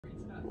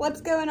What's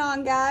going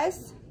on,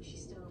 guys?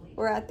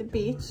 We're at the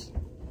beach.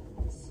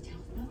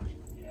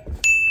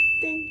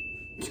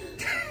 Ding.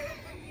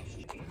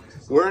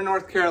 We're in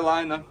North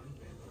Carolina,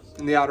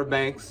 in the Outer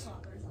Banks.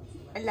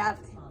 I love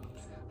it.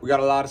 We got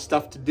a lot of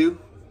stuff to do,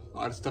 a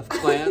lot of stuff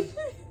planned.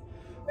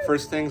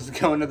 First thing's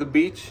going to the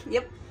beach.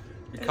 Yep.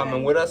 You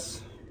coming with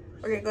us?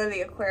 We're gonna go to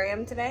the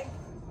aquarium today.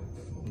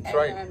 That's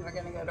right. And we're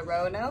gonna go to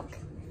Roanoke.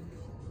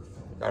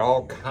 Got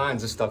all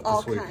kinds of stuff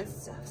this week. All kinds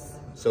of stuff.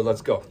 So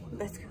let's go.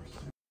 Let's go.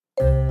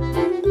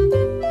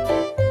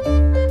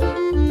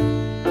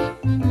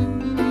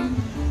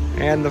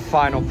 And the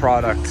final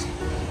product.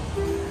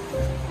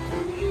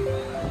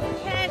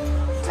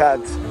 Ted.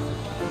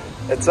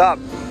 It's up.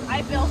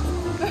 I built.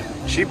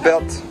 She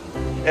built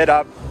it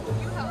up.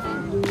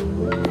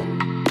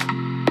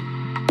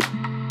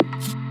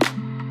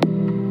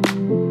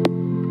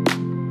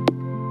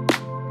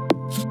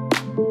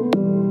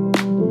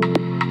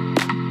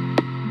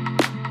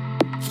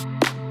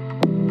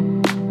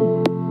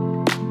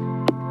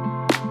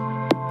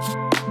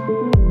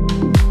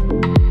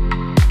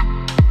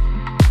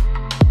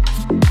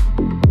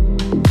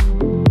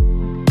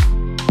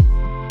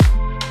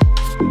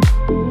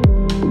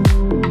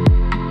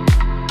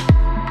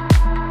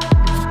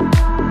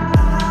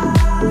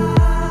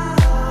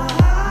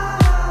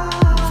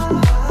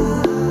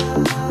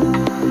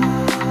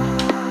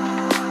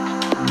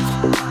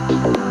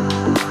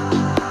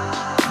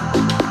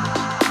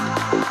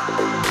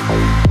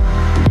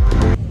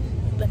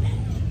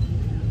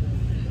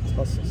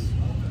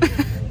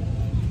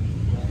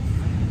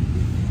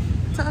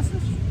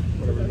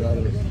 Whatever that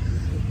is.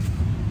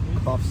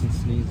 Coughs and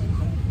sneezes.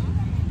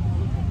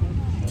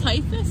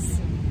 Typhus?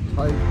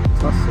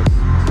 Tussus.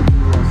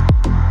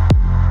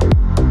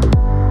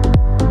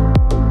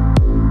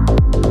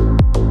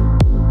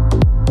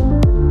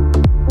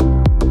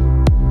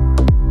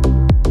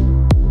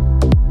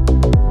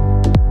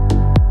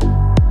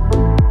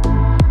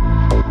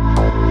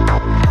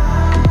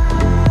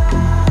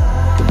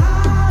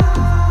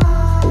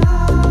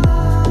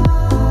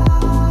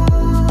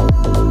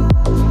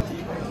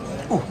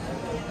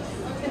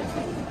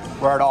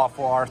 We're at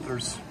Awful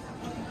Arthur's.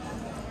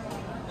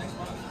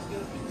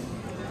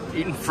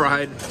 Eating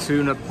fried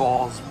tuna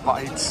balls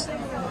bites.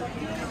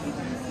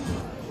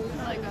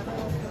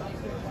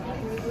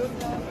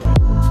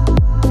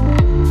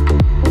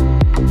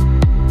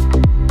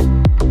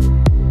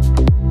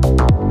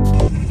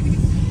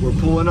 We're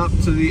pulling up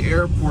to the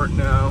airport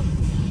now.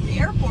 The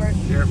airport?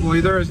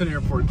 Well, there is an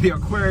airport. The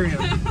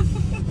aquarium.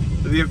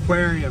 The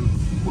aquarium.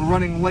 We're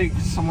running late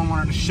because someone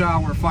wanted to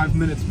shower 5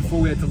 minutes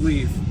before we had to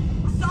leave.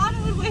 I thought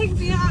it would wake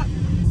me up.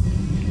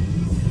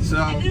 So.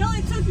 And it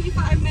only took me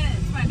 5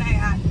 minutes, but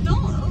I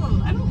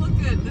don't look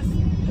good.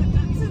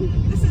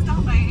 This is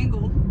not my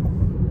angle.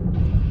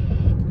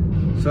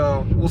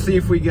 So we'll see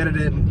if we get it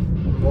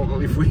in. Well,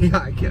 if we,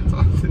 I can't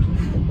talk to you.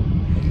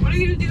 What are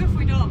you gonna do if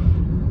we don't?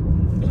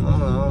 I don't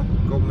know.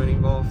 Go mini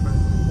golfing.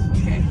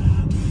 Okay.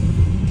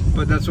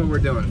 But that's what we're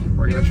doing.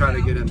 We're gonna try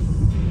to get in.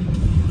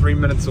 3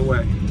 minutes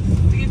away.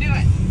 We can do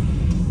it.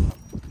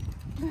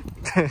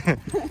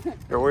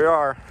 Here we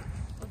are.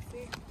 Let's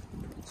see.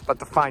 It's about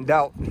to find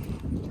out.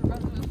 The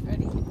reso's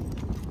ready.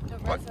 The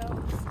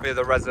reso. Yeah,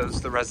 the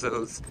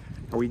resos.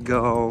 Here we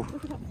go.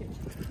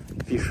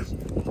 Phew.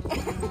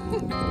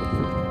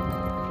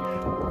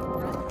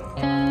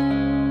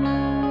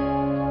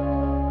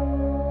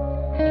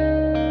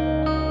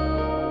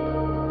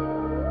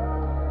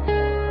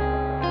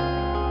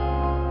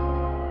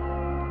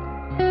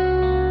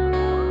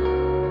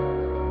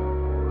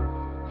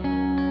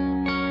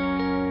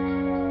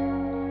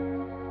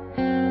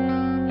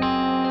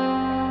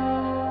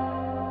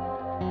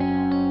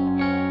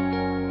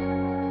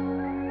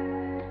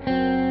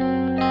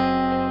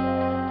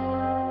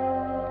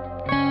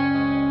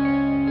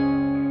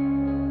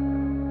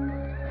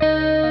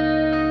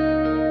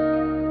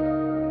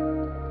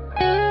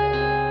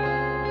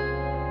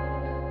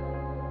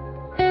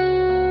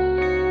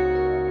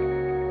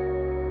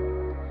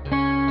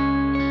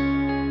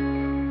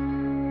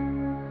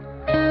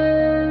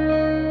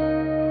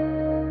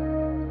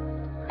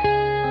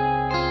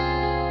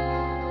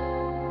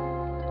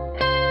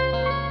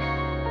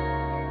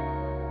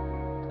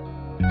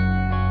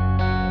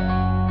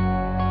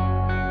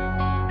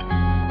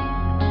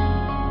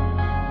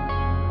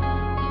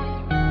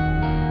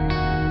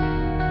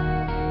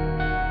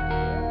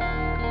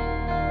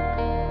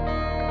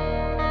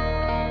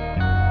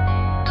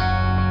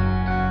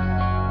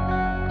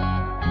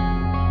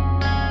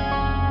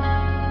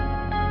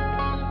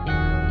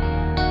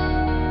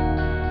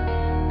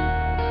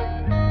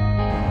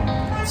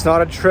 It's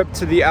not a trip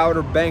to the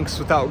Outer Banks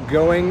without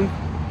going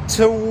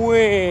to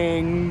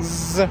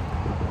Wings.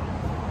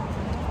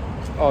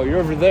 Oh, you're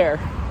over there.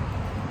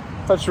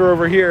 I thought you were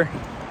over here.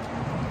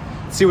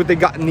 Let's see what they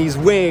got in these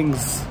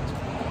wings.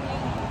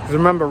 Because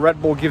remember, Red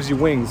Bull gives you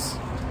wings.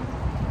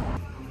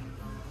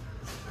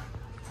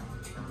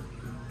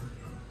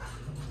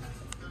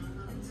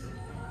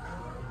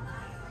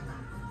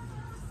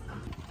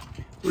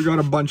 We got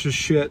a bunch of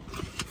shit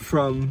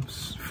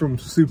from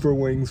Super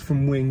Wings,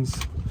 from Wings.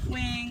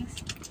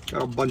 Wings.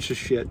 Got a bunch of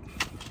shit.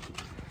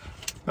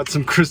 Got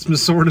some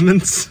Christmas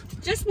ornaments.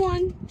 Just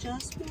one.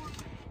 Just one.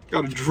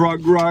 Got a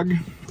drug rug.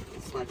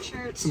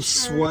 Sweatshirt. Some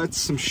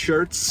sweats, some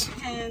shirts.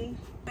 And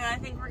I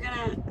think we're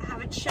gonna have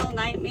a chill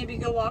night, maybe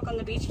go walk on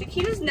the beach.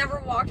 Nikita's never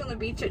walked on the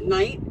beach at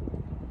night,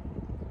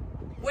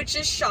 which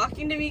is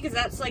shocking to me because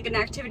that's like an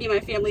activity my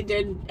family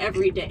did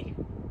every day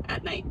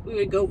at night. We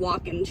would go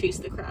walk and chase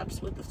the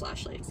crabs with the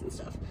flashlights and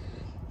stuff.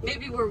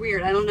 Maybe we're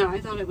weird, I don't know.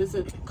 I thought it was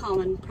a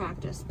common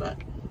practice, but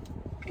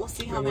we'll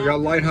see how that goes. We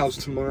got Lighthouse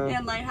tomorrow.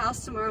 And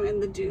Lighthouse tomorrow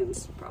and the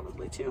dunes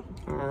probably too.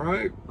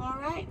 Alright.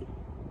 Alright.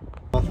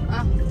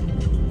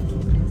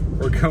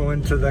 We're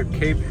going to the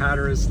Cape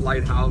Hatteras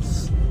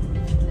Lighthouse.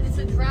 It's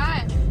a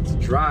drive. It's a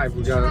drive.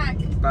 We got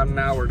about an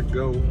hour to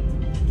go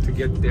to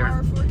get there.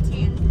 Hour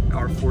 14.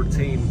 Hour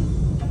 14.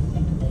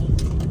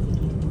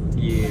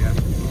 Yeah.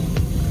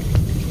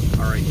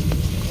 Alright.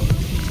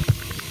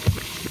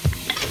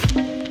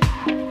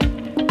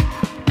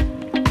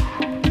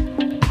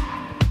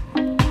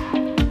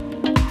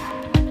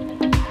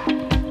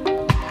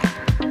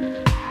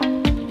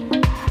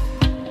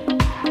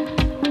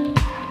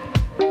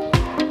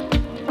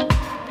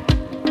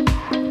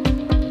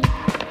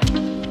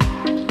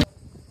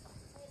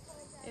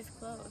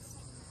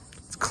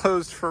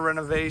 Closed for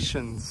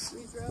renovations.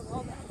 We drove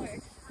all that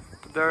way.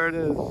 But there it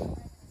is.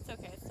 It's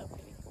okay, it's so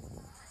pretty.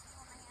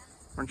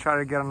 We're gonna try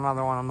to get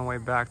another one on the way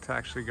back to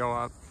actually go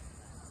up.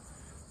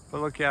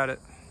 But look at it.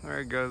 There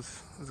it goes.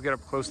 Let's get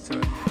up close to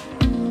it.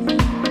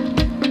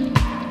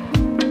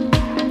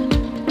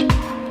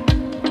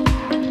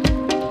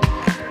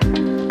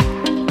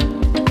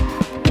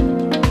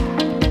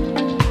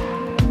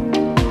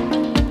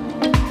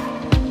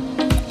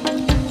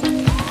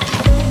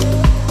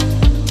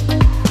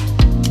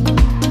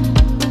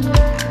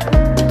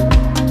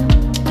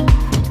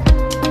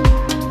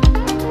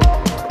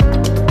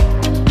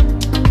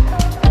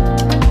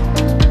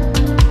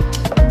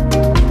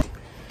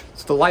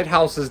 The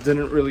lighthouses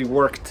didn't really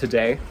work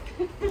today.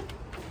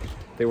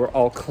 They were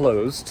all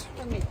closed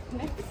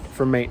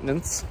for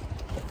maintenance.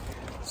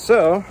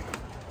 So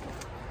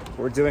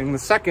we're doing the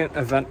second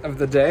event of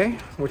the day,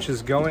 which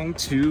is going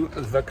to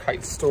the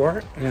kite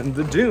store and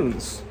the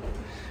dunes.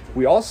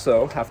 We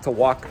also have to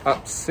walk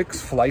up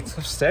 6 flights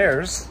of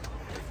stairs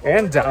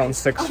and down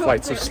 6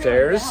 flights of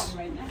stairs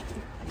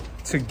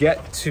to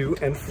get to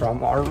and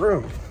from our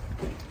room,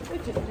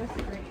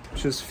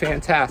 which is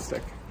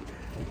fantastic.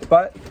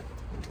 But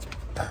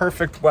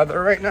perfect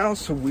weather right now,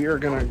 so we are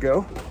gonna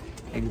go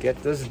and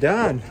get this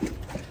done.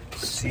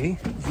 See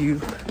you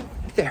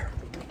there.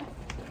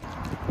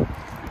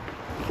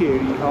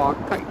 Kitty Hawk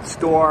Kite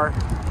Store.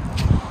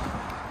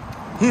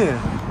 Yeah.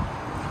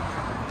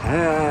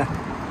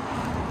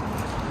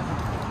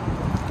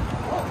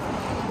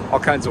 All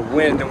kinds of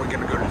wind, and we're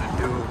gonna go to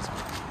the dunes.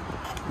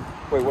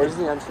 Wait, where's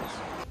the entrance?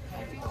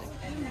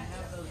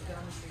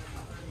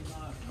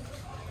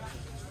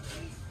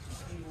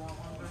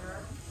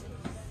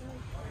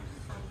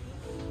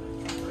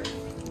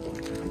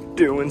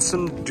 Doing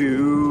some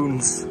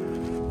dunes.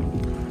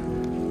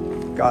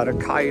 Got a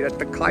kite at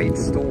the kite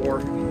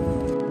store.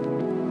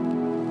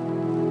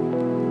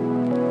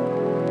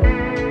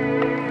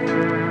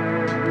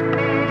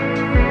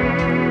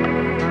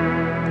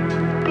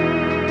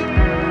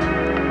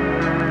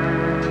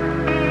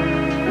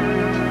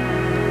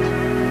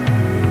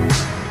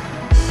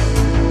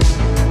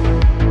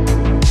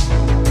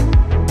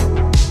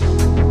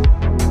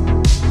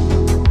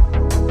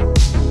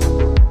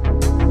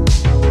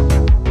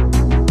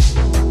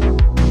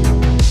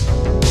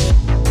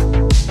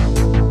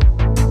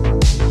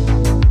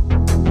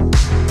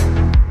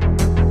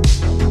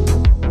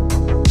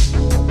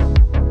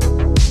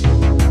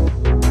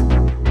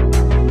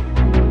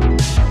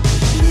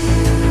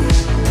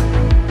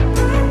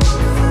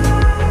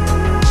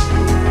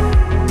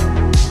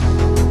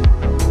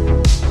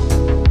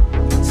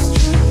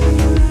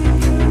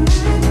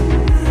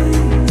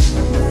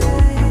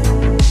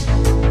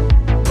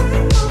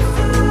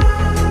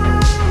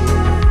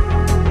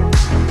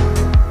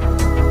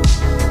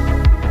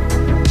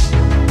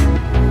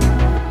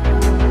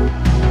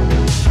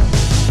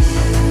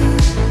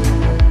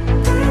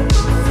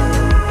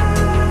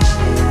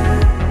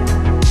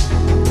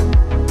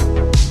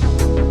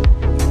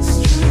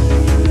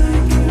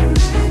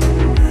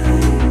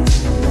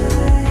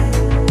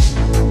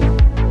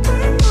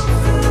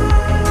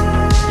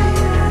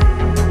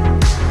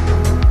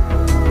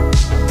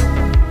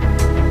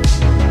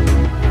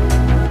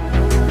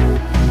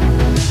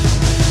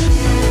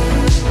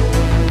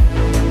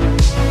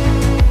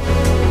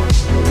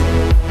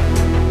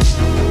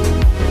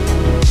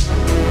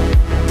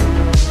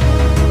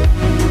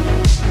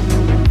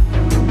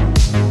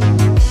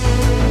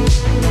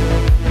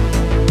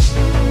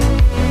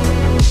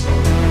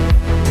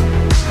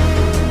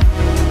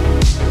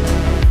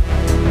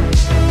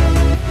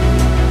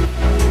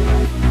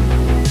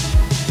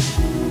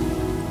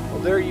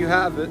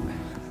 Have it.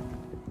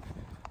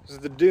 This is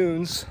the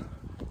dunes.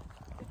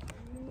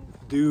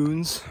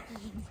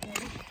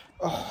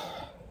 Oh.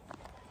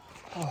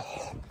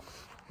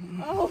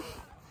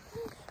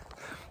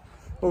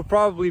 We'll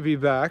probably be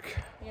back.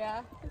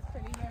 Yeah, it's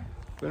pretty here.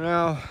 But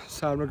now it's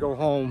time to go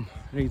home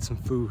and eat some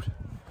food.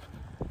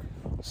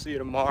 See you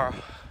tomorrow.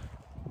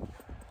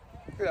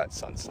 Look at that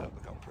sunset.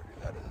 Look how pretty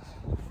that is.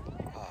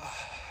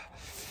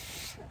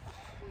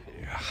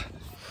 Yeah.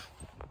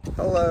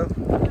 Hello.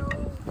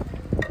 Hello.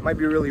 It might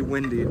be really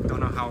windy. Don't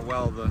know how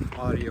well the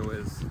audio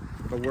is.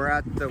 But we're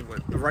at the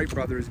Wright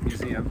Brothers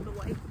Museum.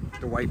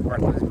 The Wright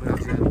Brothers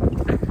Museum.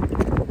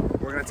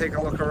 We're gonna take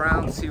a look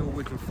around, see what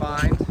we can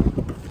find,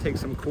 take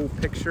some cool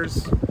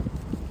pictures,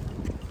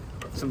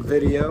 some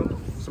video,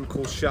 some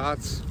cool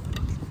shots.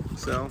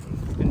 So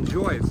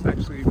enjoy. It's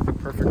actually the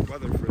perfect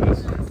weather for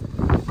this.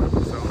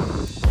 So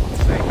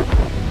let's see.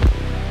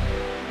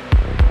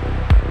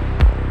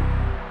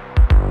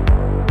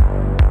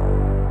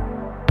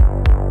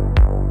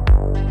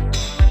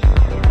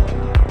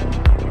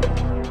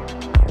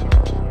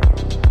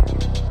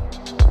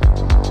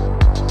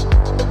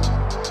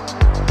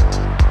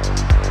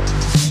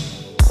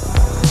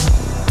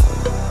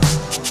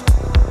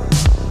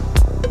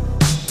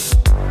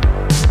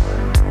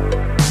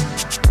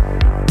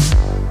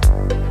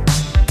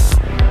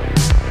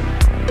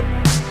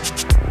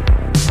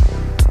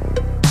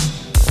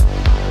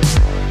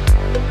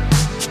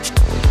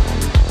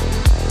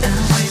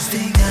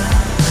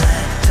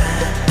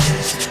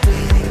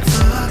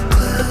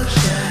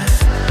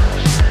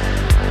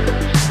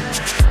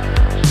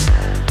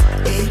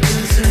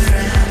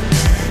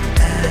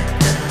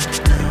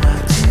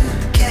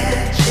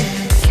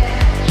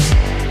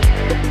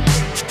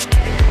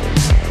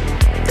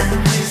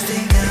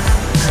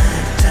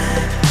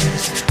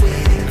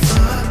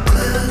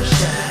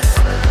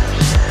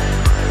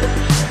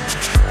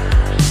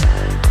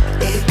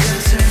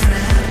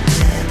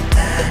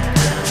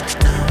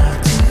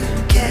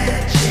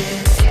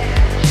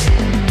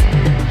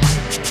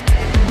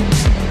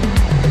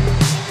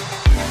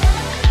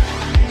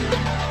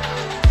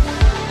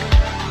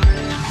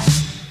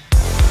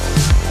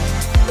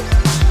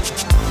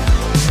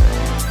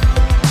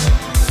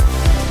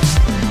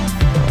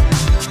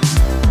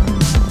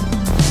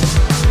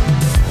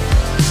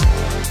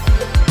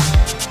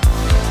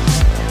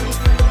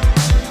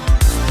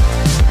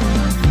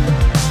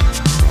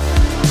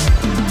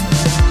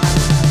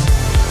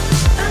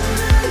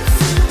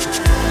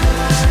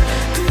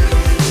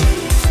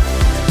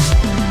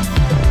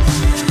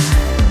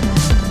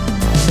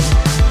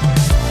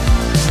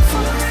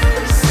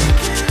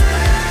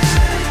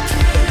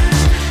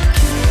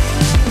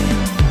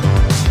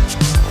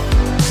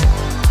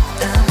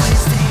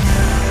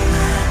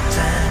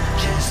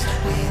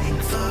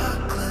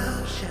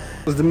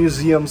 Was the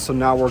museum, so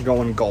now we're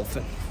going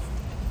golfing.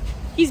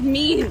 He's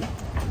mean.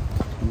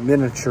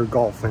 Miniature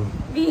golfing.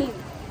 Mean.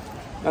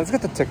 Now, let's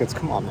get the tickets.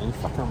 Come on, man. You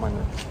fucking on my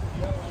nerves.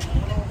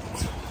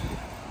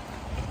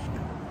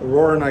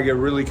 Aurora and I get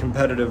really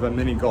competitive at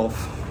mini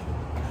golf.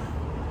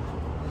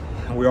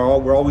 And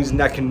we're always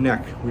neck and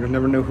neck. We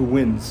never know who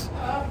wins.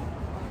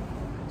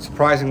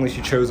 Surprisingly,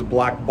 she chose a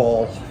black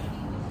ball.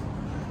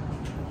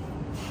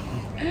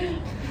 Boys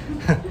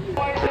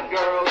and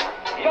girls,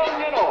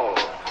 young and old,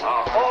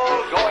 are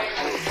all going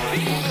to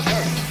see the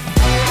church.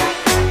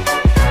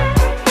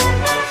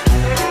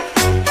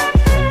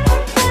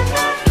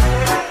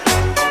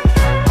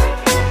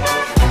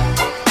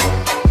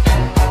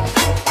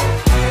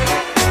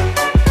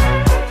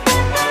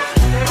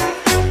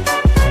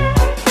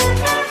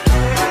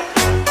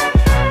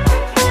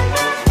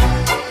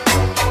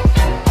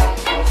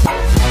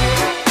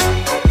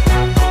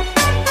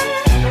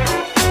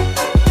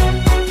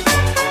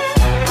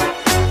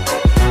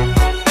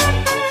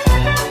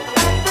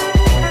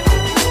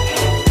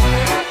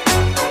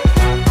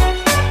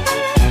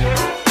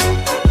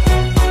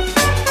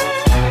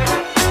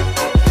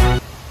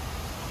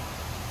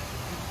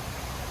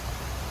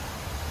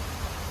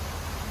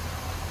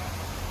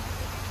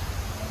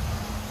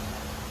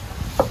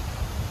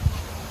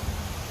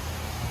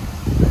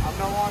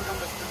 No longer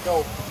Mr.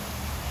 Dope.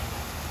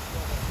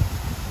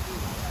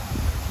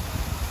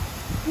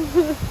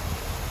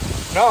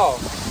 No.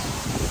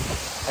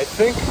 I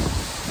think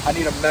I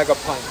need a mega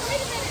pint.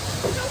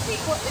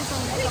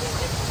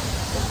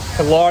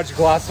 A large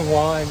glass of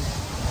wine.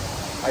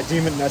 I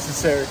deem it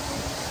necessary.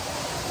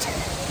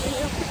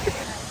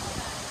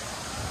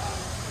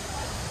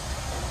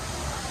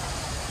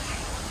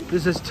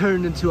 This has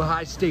turned into a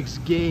high-stakes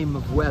game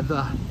of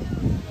weather,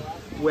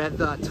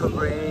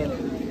 terrain,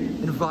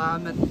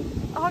 environment.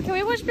 Oh, can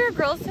we watch Bear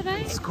Girls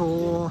tonight?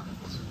 Score.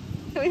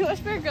 Can we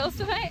watch Bear Girls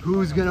tonight?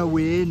 Who's gonna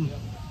win?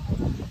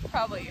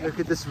 Probably you. Look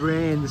at this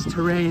rain. This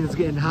terrain is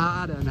getting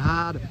harder and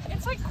harder.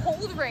 It's like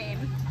cold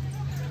rain.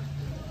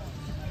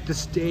 The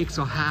stakes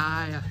are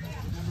higher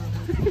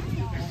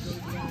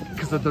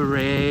because of the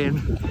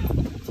rain.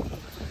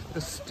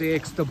 The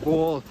stakes, the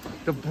ball,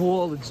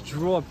 it's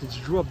dropped,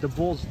 the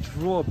ball's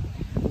dropped.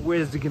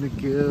 Where's it gonna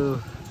go?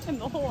 In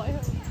the hole, I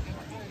hope.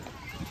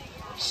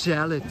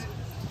 Shall it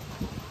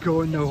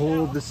go in the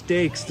hole? The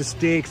stakes, they're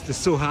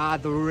so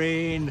hard. The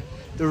rain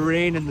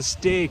and the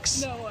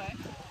stakes. No way.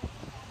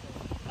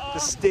 The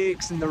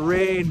stakes and the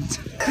rain.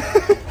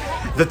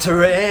 The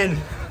terrain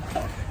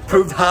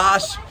proved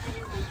harsh.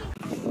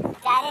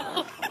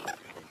 Daddy.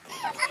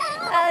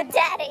 Oh,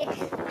 Daddy.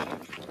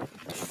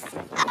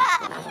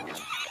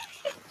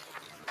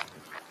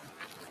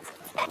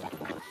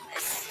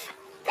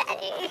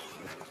 Daddy.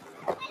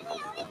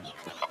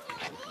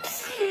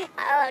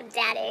 Oh,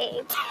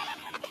 Daddy.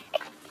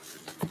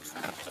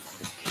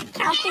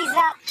 Count these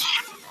up.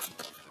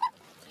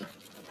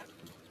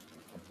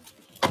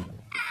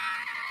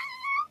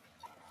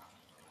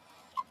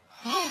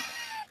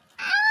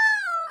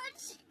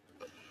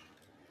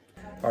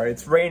 All right,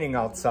 it's raining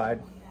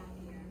outside.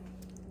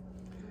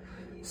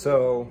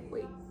 So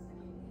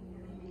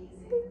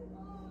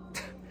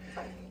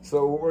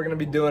what we're gonna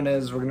be doing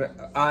is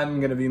I'm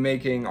gonna be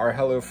making our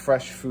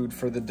HelloFresh food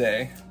for the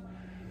day.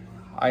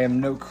 I am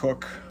no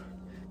cook,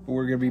 but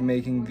we're gonna be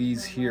making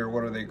these here.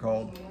 What are they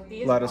called?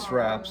 These lettuce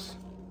wraps.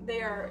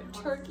 They are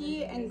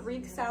turkey and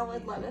Greek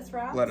salad lettuce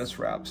wraps. Lettuce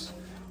wraps.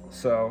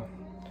 So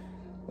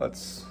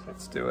let's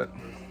do it.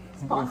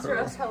 Sponsor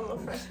us,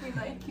 HelloFresh. We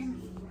like you.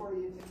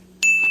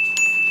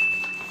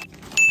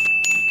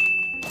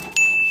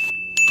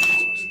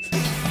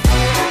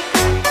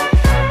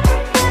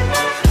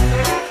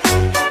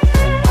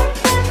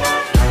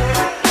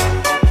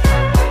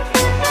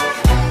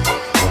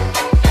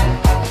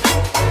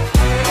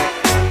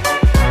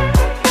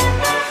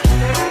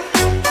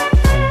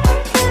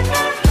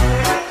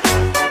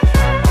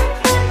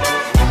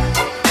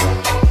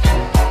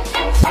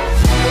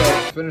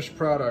 Finished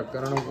product.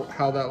 I don't know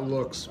how that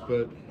looks,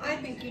 but I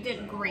think you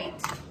did great.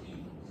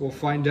 we'll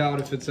find out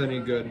if it's any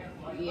good.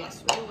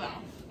 Yes, we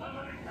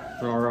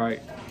will. All right.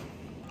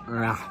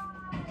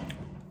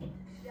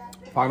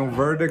 Final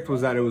verdict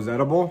was that it was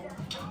edible.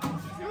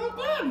 It was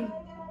good.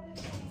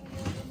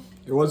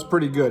 It was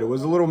pretty good. It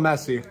was a little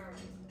messy,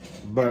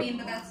 but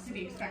But that's to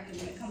be expected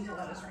when it comes to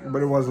lettuce wraps.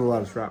 it was a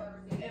lettuce wrap.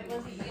 It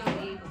was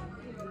yummy.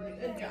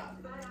 Good job.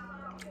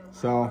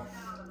 So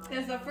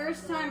It's the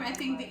first time I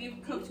think that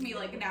you've cooked me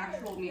like an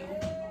actual meal.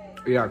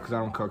 yeah, because I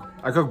don't cook.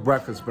 I cook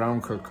breakfast, but I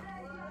don't cook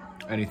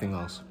anything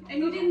else. And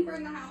you didn't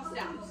burn the house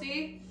down.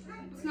 See?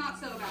 It's not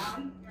so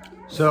bad.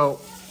 So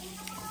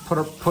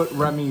put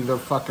Remy the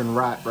fucking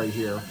rat right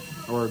here,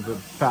 or the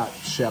fat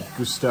chef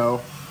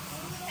Gusteau.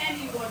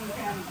 Anyone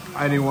can.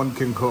 Anyone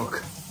can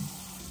cook.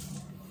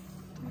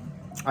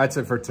 That's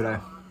it for today.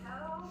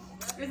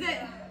 Is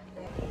it?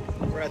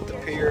 We're at the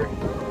pier.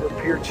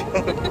 We're pier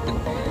chilling.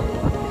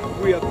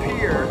 We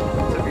appear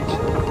to be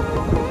chilling.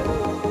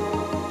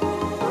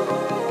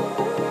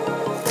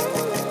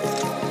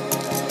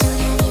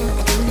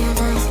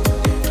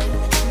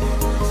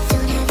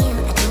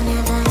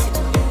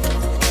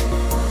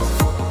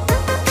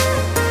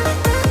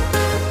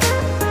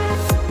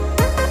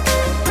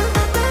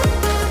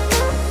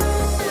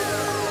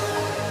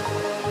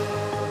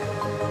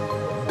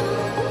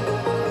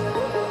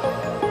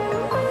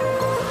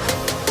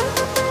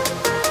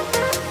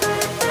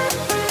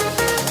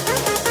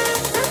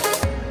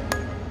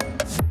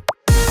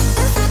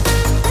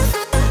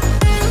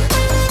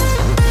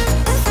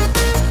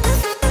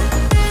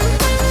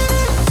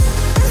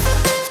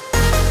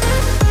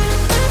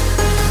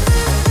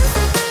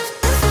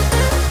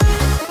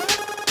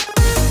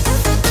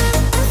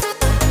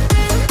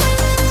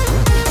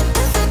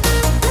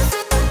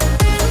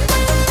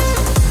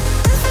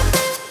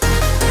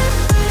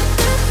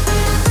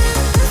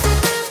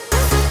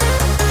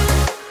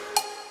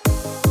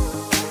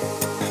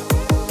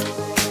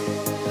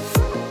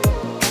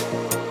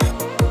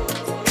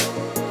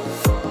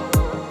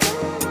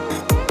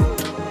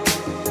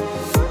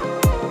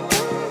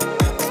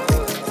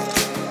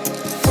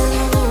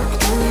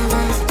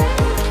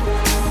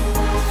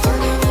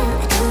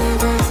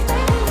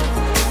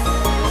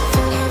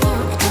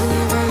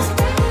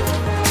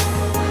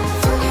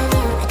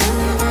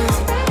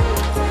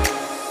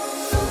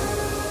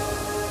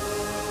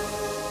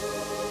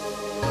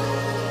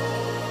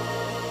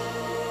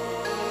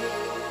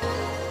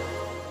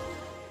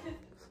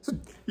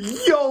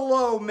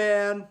 YOLO,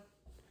 man.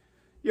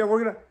 Yeah,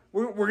 we're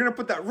gonna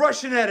put that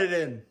Russian edit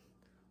in.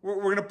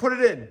 We're gonna put it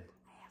in.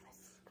 I have a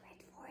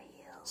secret for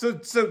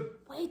you. So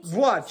Wait.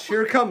 watch.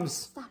 Here it comes.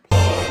 Stop.